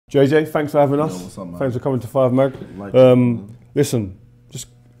JJ, thanks for having us. What's up, man? Thanks for coming to 5 Mag. Listen, just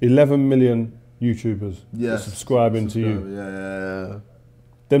 11 million YouTubers subscribing to you. Yeah.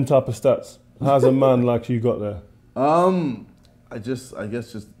 Them type of stats. How's a man like you got there? I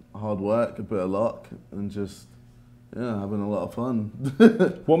guess just hard work, a bit of luck, and just having a lot of fun.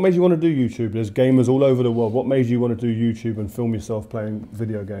 What made you want to do YouTube? There's gamers all over the world. What made you want to do YouTube and film yourself playing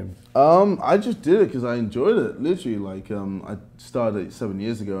video games? I just did it because I enjoyed it. Literally, like I started 7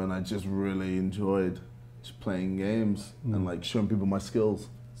 years ago, and I just really enjoyed just playing games and like showing people my skills.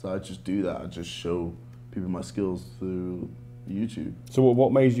 So I just do that. I just show people my skills through YouTube. So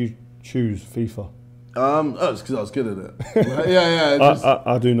what made you choose FIFA? It's because I was good at it.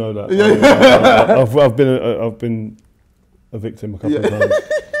 I do know that. I've been a victim a couple of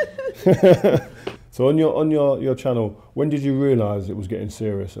times. So on your channel, when did you realise it was getting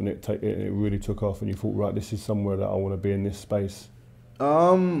serious and it really took off and you thought, right, this is somewhere that I want to be in this space?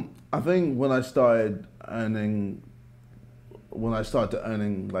 I think when I started earning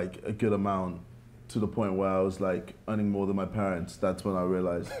like a good amount, to the point where I was like earning more than my parents, that's when I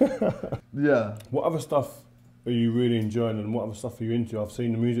realized. Yeah. What other stuff are you really enjoying and what other stuff are you into? I've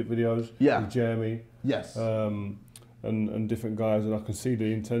seen the music videos with Jeremy. Yes. And different guys, and I can see the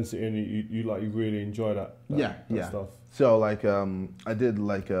intensity and you really enjoy that stuff. So like I did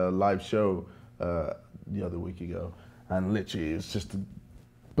like a live show the other week ago, and literally it's just the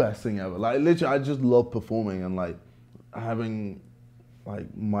best thing ever. Like literally I just love performing and like having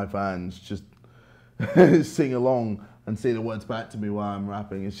like my fans just sing along and say the words back to me while I'm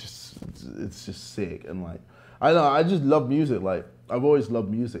rapping. It's just sick. And like I know, I just love music. Like I've always loved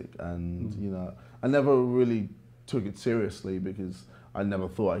music, and you know, I never really took it seriously because I never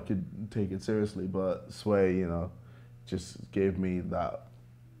thought I could take it seriously. But Sway, you know, just gave me that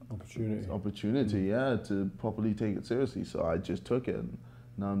opportunity, to properly take it seriously. So I just took it, and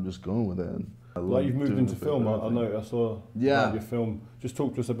now I'm just going with it. And like you've moved into film, I know, I saw your film. Just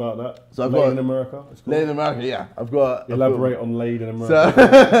talk to us about that. So I've Laid in America. Laid in America, yeah. I've got elaborate on Laid in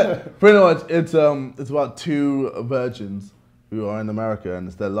America. So, pretty much, it's about two virgins who are in America, and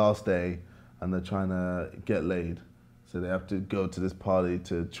it's their last day, and they're trying to get laid. So they have to go to this party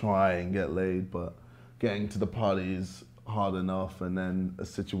to try and get laid, but getting to the party is hard enough, and then a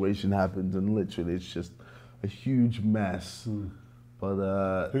situation happens, and literally it's just a huge mess.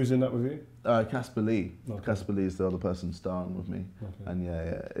 But who's in that with you? Casper Lee. Okay. Casper Lee is the other person starring with me, and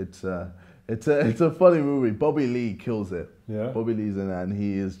it's a funny movie. Bobby Lee kills it. Yeah. Bobby Lee's in it, and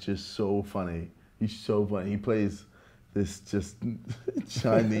he is just so funny. He's so funny. He plays this just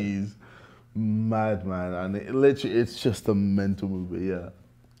Chinese madman, and it's just a mental movie. Yeah.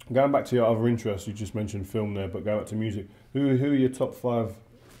 Going back to your other interests, you just mentioned film there, but going back to music, who are your top 5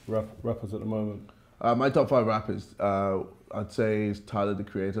 rappers at the moment? My top 5 rappers, I'd say is Tyler the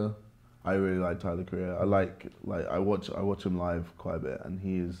Creator. I really like Tyler the Creator. I watch him live quite a bit, and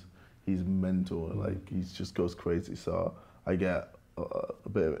he's mental. Like he just goes crazy. So I get a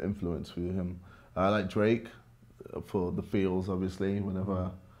bit of influence through him. I like Drake for the feels, obviously. Whenever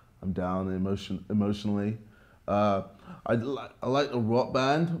I'm down emotionally, I like a rock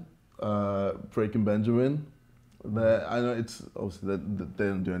band, Breaking Benjamin. I know it's obviously they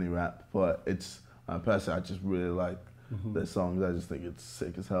don't do any rap, but it's personally I just really like their songs. I just think it's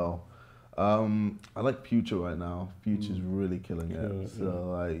sick as hell. I like Future right now. Future's really killing it.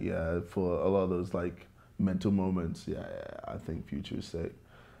 So for a lot of those like mental moments, I think Future is sick.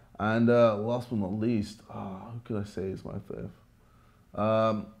 And last but not least, who could I say is my fifth?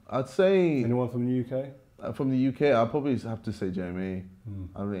 I'd say anyone from the UK. From the UK, I'll probably have to say Jamie.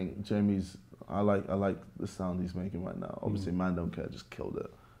 I think Jamie's. I like the sound he's making right now. Obviously, Man Don't Care just killed it.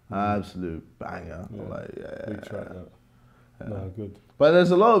 Absolute banger. Big track. No, good. But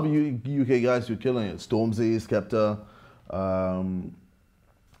there's a lot of UK guys who are killing it. Stormzy, Skepta.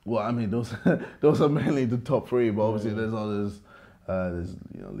 Well, I mean, those are mainly the top 3. But obviously, there's others. There's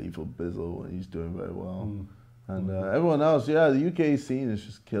Lethal Bizzle, and he's doing very well. And everyone else, the UK scene is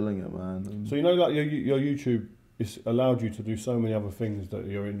just killing it, man. And so like your YouTube, it's allowed you to do so many other things that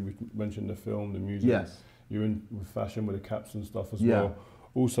you're in. We mentioned the film, the music. Yes. You're in with fashion, with the caps and stuff as well.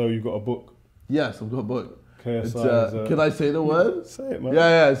 Also, you've got a book. Yes, I've got a book. KSI. Can I say the word? Say it, man.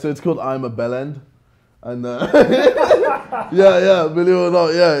 Yeah. So it's called I'm a Bellend. And believe it or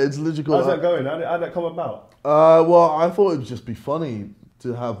not, it's literally called. How's that going? How'd that come about? Well, I thought it'd just be funny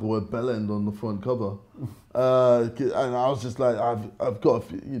to have the word Bellend on the front cover. And I was just like, I've got,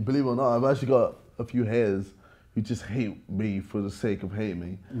 believe it or not, I've actually got a few haters who just hate me for the sake of hating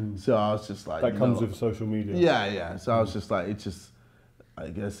me. So I was just like... That comes with social media. Yeah. So I was just like, it's just, I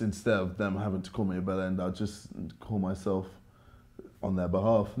guess instead of them having to call me a Bellend, I'll just call myself on their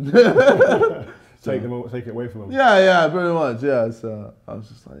behalf. Take it away from them. Yeah, pretty much. Yeah, so I was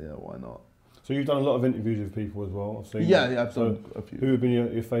just like, yeah, why not? So you've done a lot of interviews with people as well. I've seen. Yeah, I've done a few. Who have been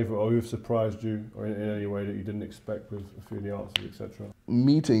your favourite, or who have surprised you, or in any way that you didn't expect with a few of the answers, etc.?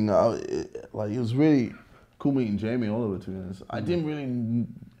 Meeting, it was really cool meeting Jamie Oliver, to be honest. I didn't really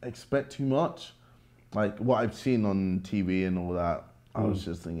expect too much. Like what I've seen on TV and all that, I was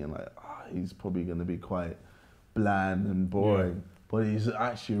just thinking like, he's probably going to be quite bland and boring. Yeah. But he's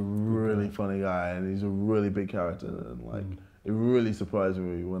actually a really funny guy, and he's a really big character, and like it really surprised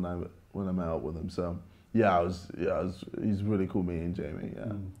me when I met up with him. So he's really cool meeting Jamie.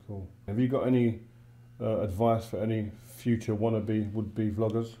 Yeah. Cool. Have you got any advice for any future would-be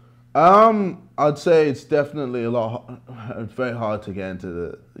vloggers? I'd say it's definitely it's very hard to get into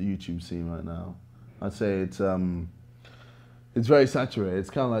the YouTube scene right now. I'd say it's very saturated. It's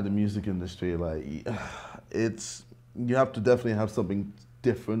kind of like the music industry. Like you have to definitely have something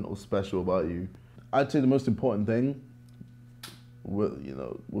different or special about you. I'd say the most important thing,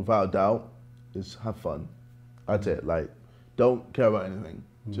 without a doubt, is have fun. That's it. Like, don't care about anything.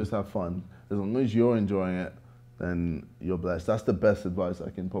 Just have fun. As long as you're enjoying it, then you're blessed. That's the best advice I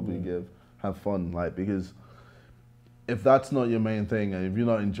can probably give. Have fun, like, because if that's not your main thing, and if you're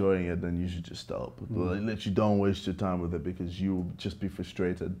not enjoying it, then you should just stop. Like, literally, don't waste your time with it, because you'll just be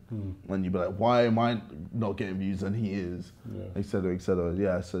frustrated, and you'll be like, "Why am I not getting views and he is?" Etc. Etc.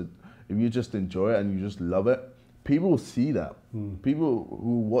 Yeah. So if you just enjoy it and you just love it, people will see that. People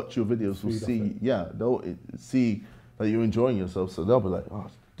who watch your videos will see. Yeah, they'll see that you're enjoying yourself. So they'll be like, "Oh,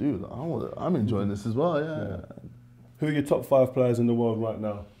 dude, I'm enjoying this as well." Yeah. Who are your top 5 players in the world right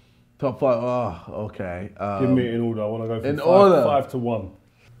now? Top 5. Oh, okay. Give me it in order. I want to go from 5 to 1.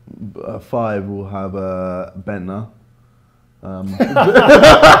 5 will have Bentner.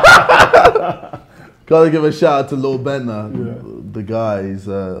 Gotta give a shout out to Lord Bentner. Yeah. The guy, he's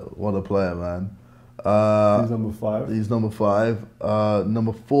what a player, man. He's number 5. He's number 5.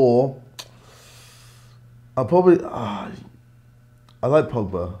 Number 4. I'll probably. I like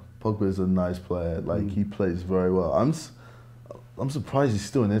Pogba. Pogba is a nice player. Like he plays very well. I'm surprised he's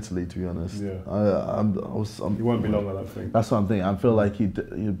still in Italy, to be honest. Yeah. He won't be long, I don't think. That's what I'm thinking. I feel like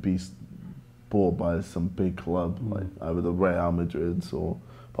he'd be bought by some big club, like either the Real Madrids or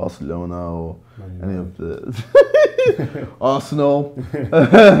Barcelona or any of the Arsenal.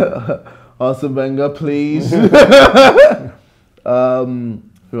 Arsene Wenger, please. I'd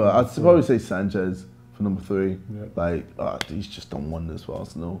probably say Sanchez for number 3. Yeah. Like he's just done wonders for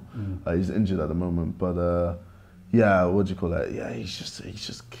Arsenal. He's injured at the moment, but. Yeah, what do you call that? Yeah, he's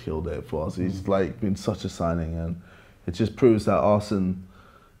just killed it for us. He's like been such a signing, and it just proves that Arsenal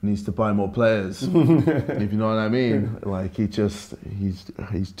needs to buy more players. If you know what I mean. Like he's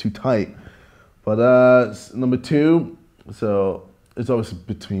too tight. But number 2, so it's obviously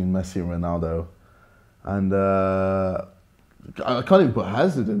between Messi and Ronaldo, and I can't even put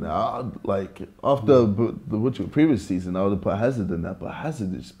Hazard in there. Like after the previous season, I would have put Hazard in there, but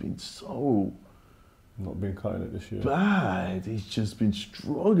Hazard has been so. Not been cutting it this year. Bad. He's just been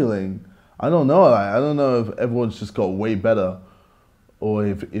struggling. I don't know. Like, I don't know if everyone's just got way better, or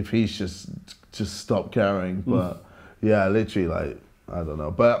if he's just stopped caring. But yeah, literally, like I don't know.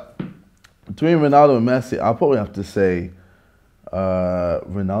 But between Ronaldo and Messi, I'll probably have to say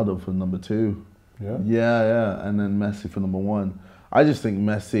Ronaldo for number 2. Yeah. Yeah, and then Messi for number 1. I just think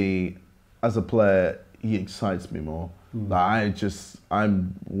Messi, as a player, he excites me more. Like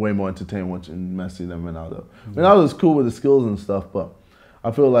I'm way more entertained watching Messi than Ronaldo. Ronaldo's cool with the skills and stuff, but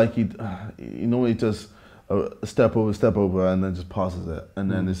I feel like he normally does a step over, and then just passes it,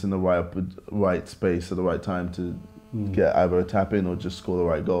 and then it's in the right space at the right time to get either a tap in or just score the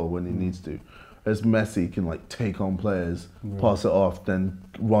right goal when he needs to. Whereas Messi can like take on players, pass it off, then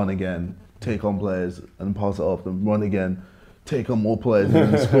run again, take on players, and pass it off, then run again. Take on more players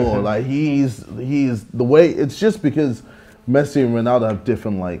and score. Like he's the way. It's just because Messi and Ronaldo have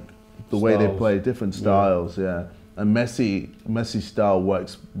different the way they play, different styles. Yeah, and Messi's style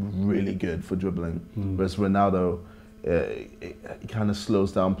works really good for dribbling, whereas Ronaldo it kind of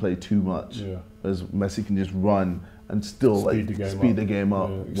slows down play too much. Yeah. Whereas Messi can just run and still speed the game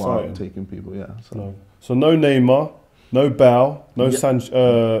up while taking people. Yeah. So no Neymar. No Bale, no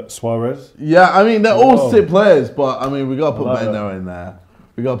Suarez. Yeah, I mean, they're all sick players, but I mean, we got to put Bentner in there.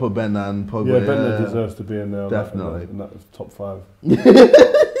 We got to put Bentner and Pogba. Yeah, Bentner deserves to be in there. Definitely. In that top 5.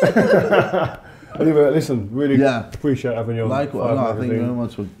 Anyway, listen, really appreciate having you on. Likewise, thank you very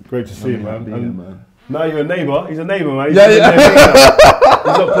much. Great to see you, man. Man. Now you're a neighbour. He's a neighbour, man. He's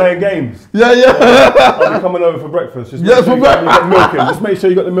not playing games. Yeah. I'll be coming over for breakfast. Just make sure you got the milk in. Just make sure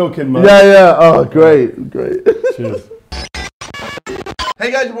you got the milk in, man. Yeah. Oh, great. Cheers. Hey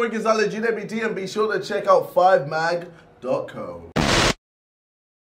guys, your boy Gonzalez, GWT, and be sure to check out 5mag.co.